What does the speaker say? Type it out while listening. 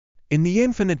In the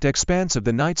infinite expanse of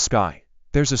the night sky,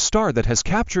 there's a star that has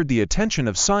captured the attention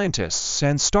of scientists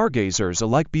and stargazers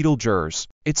alike: Betelgeuse.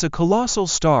 It's a colossal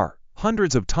star,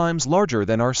 hundreds of times larger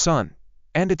than our Sun,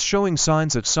 and it's showing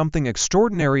signs of something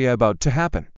extraordinary about to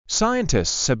happen.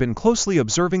 Scientists have been closely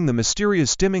observing the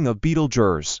mysterious dimming of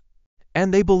Betelgeuse,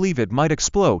 and they believe it might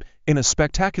explode in a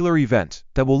spectacular event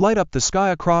that will light up the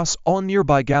sky across all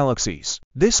nearby galaxies.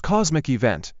 This cosmic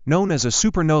event, known as a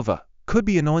supernova, could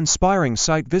be an awe-inspiring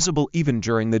sight visible even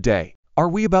during the day. Are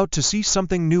we about to see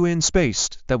something new in space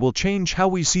that will change how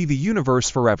we see the universe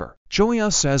forever? Join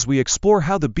us as we explore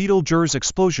how the Betelgeuse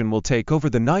explosion will take over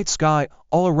the night sky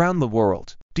all around the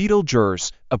world.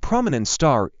 Betelgeuse, a prominent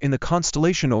star in the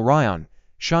constellation Orion,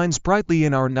 shines brightly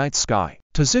in our night sky.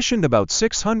 Positioned about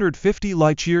 650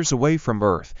 light-years away from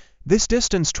Earth, this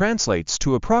distance translates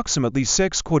to approximately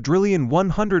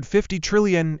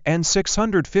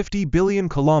 6,150,650 billion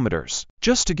kilometers.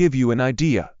 Just to give you an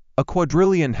idea, a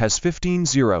quadrillion has 15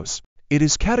 zeros. It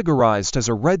is categorized as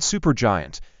a red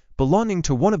supergiant, belonging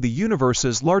to one of the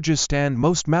universe's largest and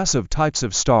most massive types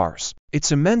of stars.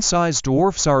 Its immense size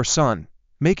dwarfs our Sun,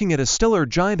 making it a stellar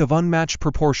giant of unmatched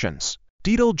proportions.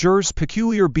 Betelgeuse's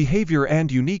peculiar behavior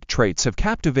and unique traits have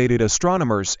captivated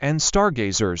astronomers and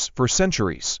stargazers for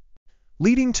centuries,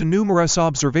 leading to numerous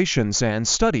observations and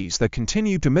studies that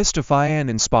continue to mystify and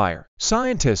inspire.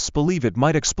 Scientists believe it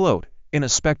might explode in a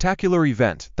spectacular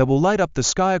event that will light up the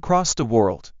sky across the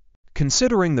world.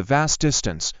 Considering the vast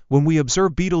distance, when we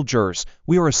observe Betelgeuse,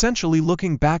 we are essentially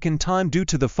looking back in time due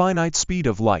to the finite speed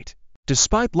of light.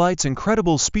 Despite light's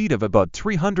incredible speed of about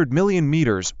 300 million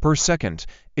meters per second,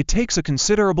 it takes a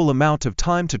considerable amount of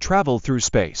time to travel through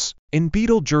space. In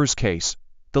Betelgeuse's case,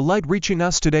 the light reaching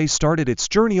us today started its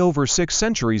journey over 6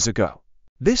 centuries ago.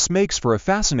 This makes for a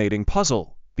fascinating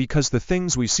puzzle, because the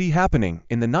things we see happening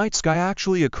in the night sky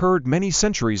actually occurred many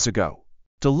centuries ago.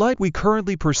 The light we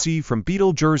currently perceive from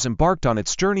Betelgeuse embarked on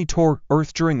its journey toward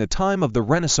Earth during the time of the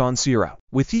Renaissance era.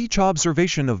 With each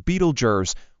observation of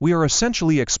Betelgeuse, we are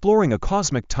essentially exploring a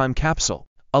cosmic time capsule,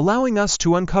 allowing us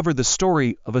to uncover the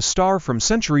story of a star from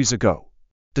centuries ago.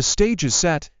 The stage is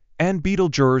set, and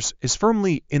Betelgeuse is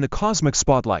firmly in the cosmic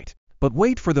spotlight. But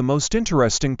wait for the most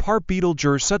interesting part: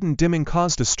 Betelgeuse's sudden dimming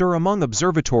caused a stir among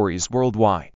observatories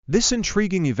worldwide. This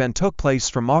intriguing event took place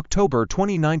from October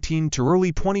 2019 to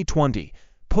early 2020,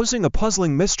 posing a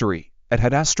puzzling mystery that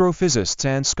had astrophysicists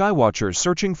and skywatchers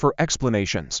searching for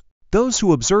explanations. Those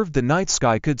who observed the night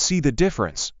sky could see the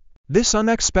difference. This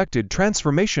unexpected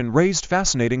transformation raised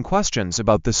fascinating questions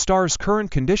about the star's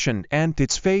current condition and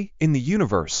its fate in the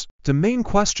universe. The main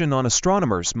question on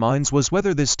astronomers' minds was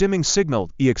whether this dimming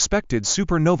signaled the expected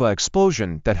supernova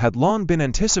explosion that had long been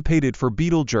anticipated for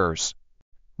Betelgeuse.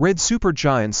 Red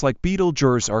supergiants like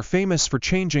Betelgeuse are famous for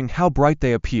changing how bright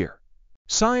they appear.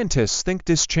 Scientists think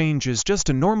this change is just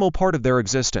a normal part of their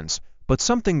existence, but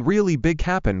something really big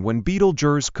happened when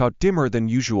Betelgeuse got dimmer than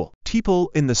usual.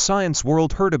 People in the science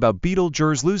world heard about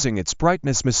Betelgeuse losing its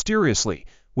brightness mysteriously,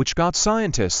 which got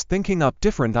scientists thinking up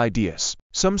different ideas.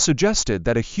 Some suggested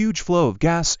that a huge flow of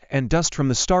gas and dust from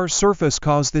the star's surface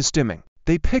caused this dimming.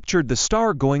 They pictured the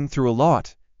star going through a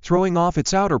lot, throwing off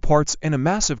its outer parts in a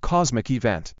massive cosmic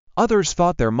event. Others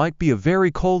thought there might be a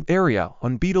very cold area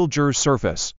on Betelgeuse's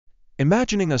surface,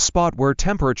 imagining a spot where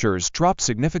temperatures dropped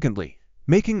significantly,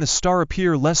 making the star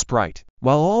appear less bright.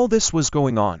 While all this was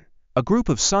going on, a group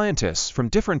of scientists from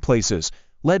different places,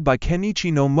 led by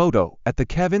Kenichi Nomoto at the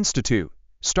Kev Institute,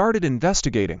 started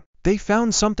investigating. They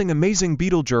found something amazing: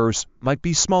 Betelgeuse might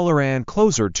be smaller and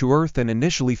closer to Earth than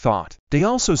initially thought. They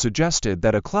also suggested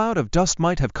that a cloud of dust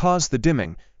might have caused the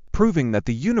dimming, proving that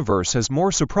the universe has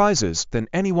more surprises than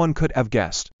anyone could have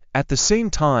guessed. At the same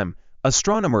time,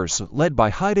 astronomers led by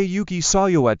Hideyuki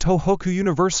Sayo at Tohoku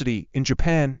University in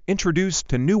Japan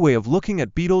introduced a new way of looking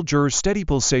at Betelgeuse's steady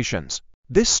pulsations.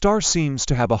 This star seems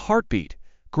to have a heartbeat,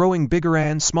 growing bigger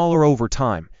and smaller over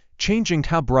time, changing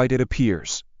how bright it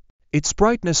appears. Its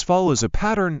brightness follows a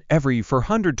pattern every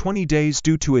 420 days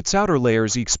due to its outer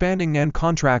layers expanding and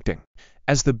contracting.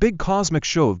 As the big cosmic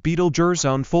show of Betelgeuse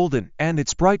unfolded and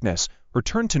its brightness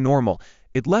returned to normal,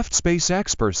 it left space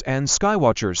experts and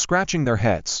skywatchers scratching their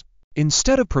heads.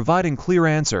 Instead of providing clear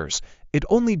answers, it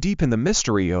only deepened the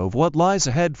mystery of what lies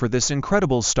ahead for this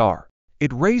incredible star.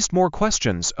 It raised more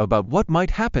questions about what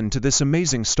might happen to this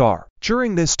amazing star.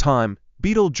 During this time,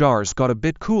 Betelgeuse got a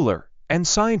bit cooler, and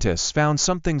scientists found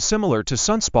something similar to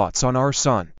sunspots on our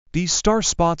Sun. These star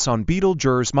spots on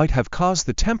Betelgeuse might have caused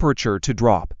the temperature to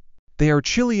drop. They are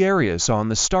chilly areas on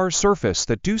the star's surface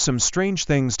that do some strange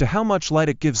things to how much light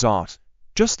it gives off,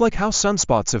 just like how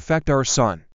sunspots affect our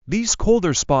Sun. These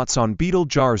colder spots on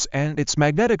Betelgeuse and its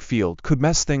magnetic field could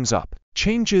mess things up.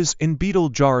 Changes in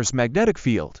Betelgeuse's magnetic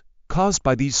field, caused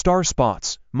by these star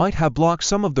spots, might have blocked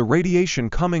some of the radiation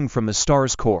coming from the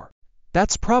star's core.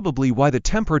 That's probably why the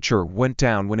temperature went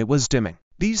down when it was dimming.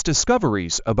 These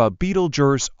discoveries about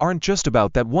Betelgeuse aren't just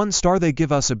about that one star, they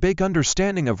give us a big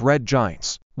understanding of red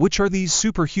giants, which are these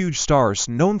super huge stars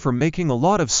known for making a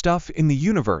lot of stuff in the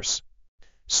universe.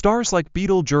 Stars like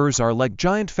Betelgeuse are like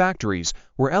giant factories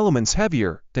where elements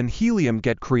heavier than helium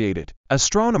get created.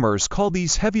 Astronomers call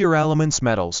these heavier elements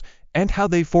metals, and how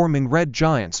they form in red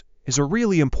giants is a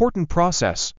really important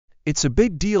process. It's a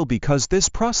big deal because this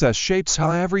process shapes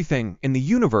how everything in the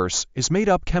universe is made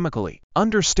up chemically.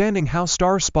 Understanding how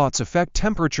star spots affect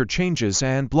temperature changes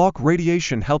and block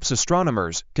radiation helps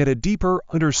astronomers get a deeper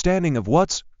understanding of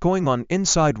what's going on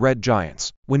inside red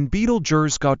giants. When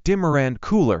Betelgeuse got dimmer and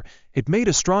cooler, it made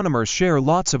astronomers share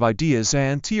lots of ideas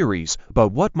and theories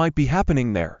about what might be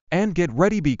happening there. And get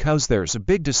ready because there's a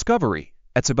big discovery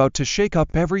that's about to shake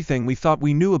up everything we thought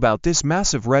we knew about this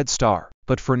massive red star.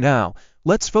 But for now,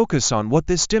 let's focus on what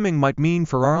this dimming might mean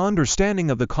for our understanding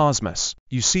of the cosmos.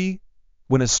 You see,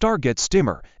 when a star gets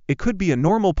dimmer, it could be a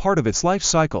normal part of its life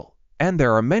cycle, and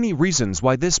there are many reasons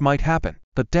why this might happen.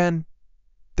 But then,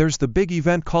 there's the big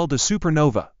event called a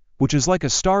supernova, which is like a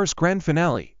star's grand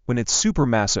finale when it's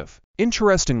supermassive.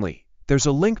 Interestingly, there's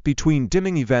a link between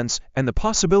dimming events and the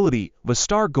possibility of a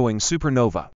star going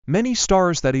supernova. Many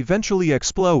stars that eventually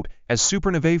explode as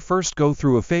supernovae first go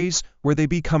through a phase where they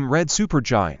become red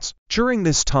supergiants. During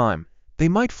this time, they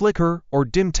might flicker or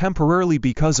dim temporarily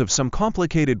because of some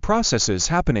complicated processes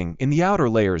happening in the outer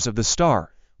layers of the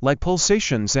star, like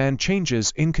pulsations and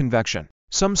changes in convection.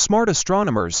 Some smart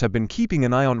astronomers have been keeping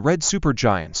an eye on red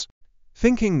supergiants,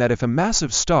 thinking that if a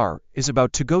massive star is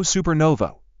about to go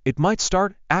supernova, it might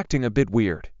start acting a bit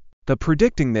weird. But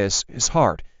predicting this is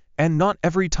hard, and not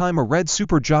every time a red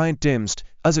supergiant dims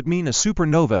does it mean a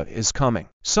supernova is coming.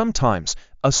 Sometimes,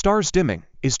 a star's dimming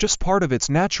is just part of its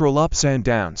natural ups and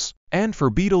downs. And for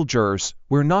Betelgeuse,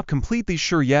 we're not completely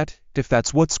sure yet if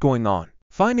that's what's going on.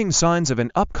 Finding signs of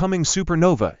an upcoming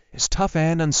supernova is tough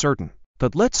and uncertain.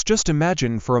 But let's just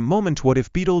imagine for a moment, what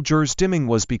if Betelgeuse dimming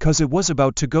was because it was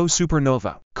about to go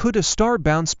supernova? Could a star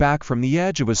bounce back from the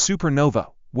edge of a supernova?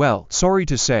 Well, sorry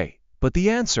to say, but the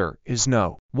answer is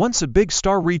no. Once a big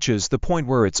star reaches the point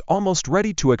where it's almost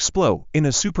ready to explode in a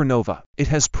supernova, it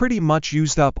has pretty much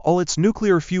used up all its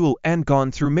nuclear fuel and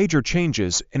gone through major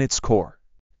changes in its core.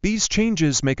 These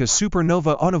changes make a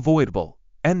supernova unavoidable,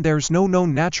 and there's no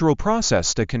known natural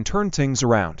process that can turn things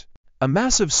around. A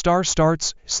massive star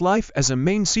starts its life as a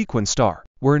main sequence star,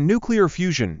 where nuclear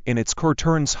fusion in its core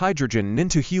turns hydrogen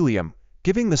into helium,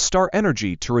 giving the star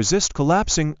energy to resist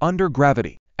collapsing under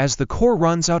gravity. As the core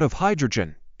runs out of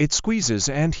hydrogen, it squeezes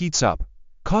and heats up,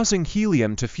 causing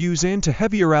helium to fuse into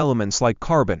heavier elements like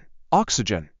carbon,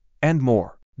 oxygen, and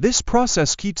more. This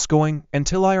process keeps going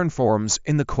until iron forms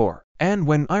in the core. And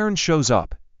when iron shows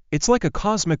up, it's like a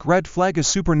cosmic red flag. A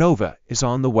supernova is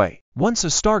on the way. Once a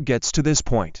star gets to this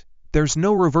point, there's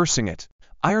no reversing it.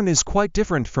 Iron is quite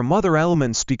different from other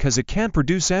elements because it can't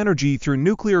produce energy through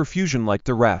nuclear fusion like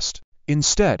the rest.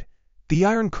 Instead, the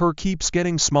iron core keeps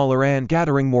getting smaller and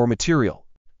gathering more material.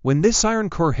 When this iron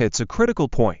core hits a critical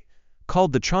point,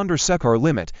 called the Chandrasekhar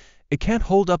limit, it can't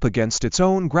hold up against its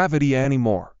own gravity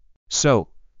anymore. So,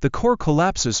 the core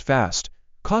collapses fast,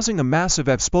 causing a massive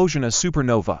explosion, a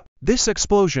supernova. This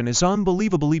explosion is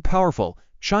unbelievably powerful,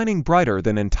 shining brighter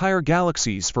than entire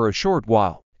galaxies for a short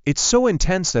while. It's so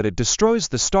intense that it destroys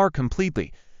the star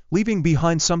completely, leaving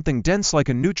behind something dense like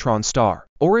a neutron star.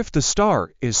 Or if the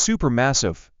star is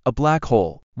supermassive, a black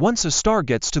hole. Once a star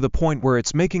gets to the point where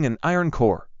it's making an iron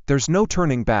core, there's no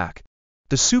turning back.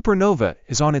 The supernova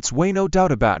is on its way, no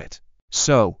doubt about it.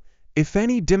 So, if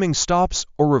any dimming stops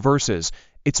or reverses,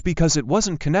 it's because it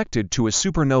wasn't connected to a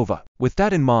supernova. With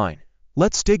that in mind,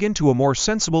 let's dig into a more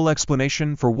sensible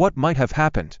explanation for what might have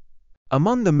happened.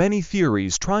 Among the many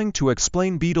theories trying to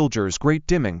explain Betelgeuse's great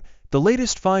dimming, the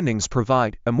latest findings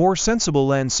provide a more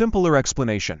sensible and simpler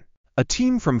explanation. A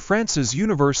team from France's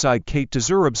Université Côte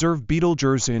d'Azur observed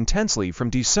Betelgeuse intensely from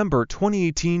December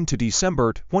 2018 to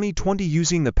December 2020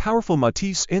 using the powerful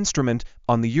Matisse instrument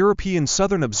on the European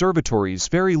Southern Observatory's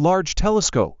Very Large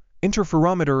Telescope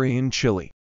interferometer in Chile.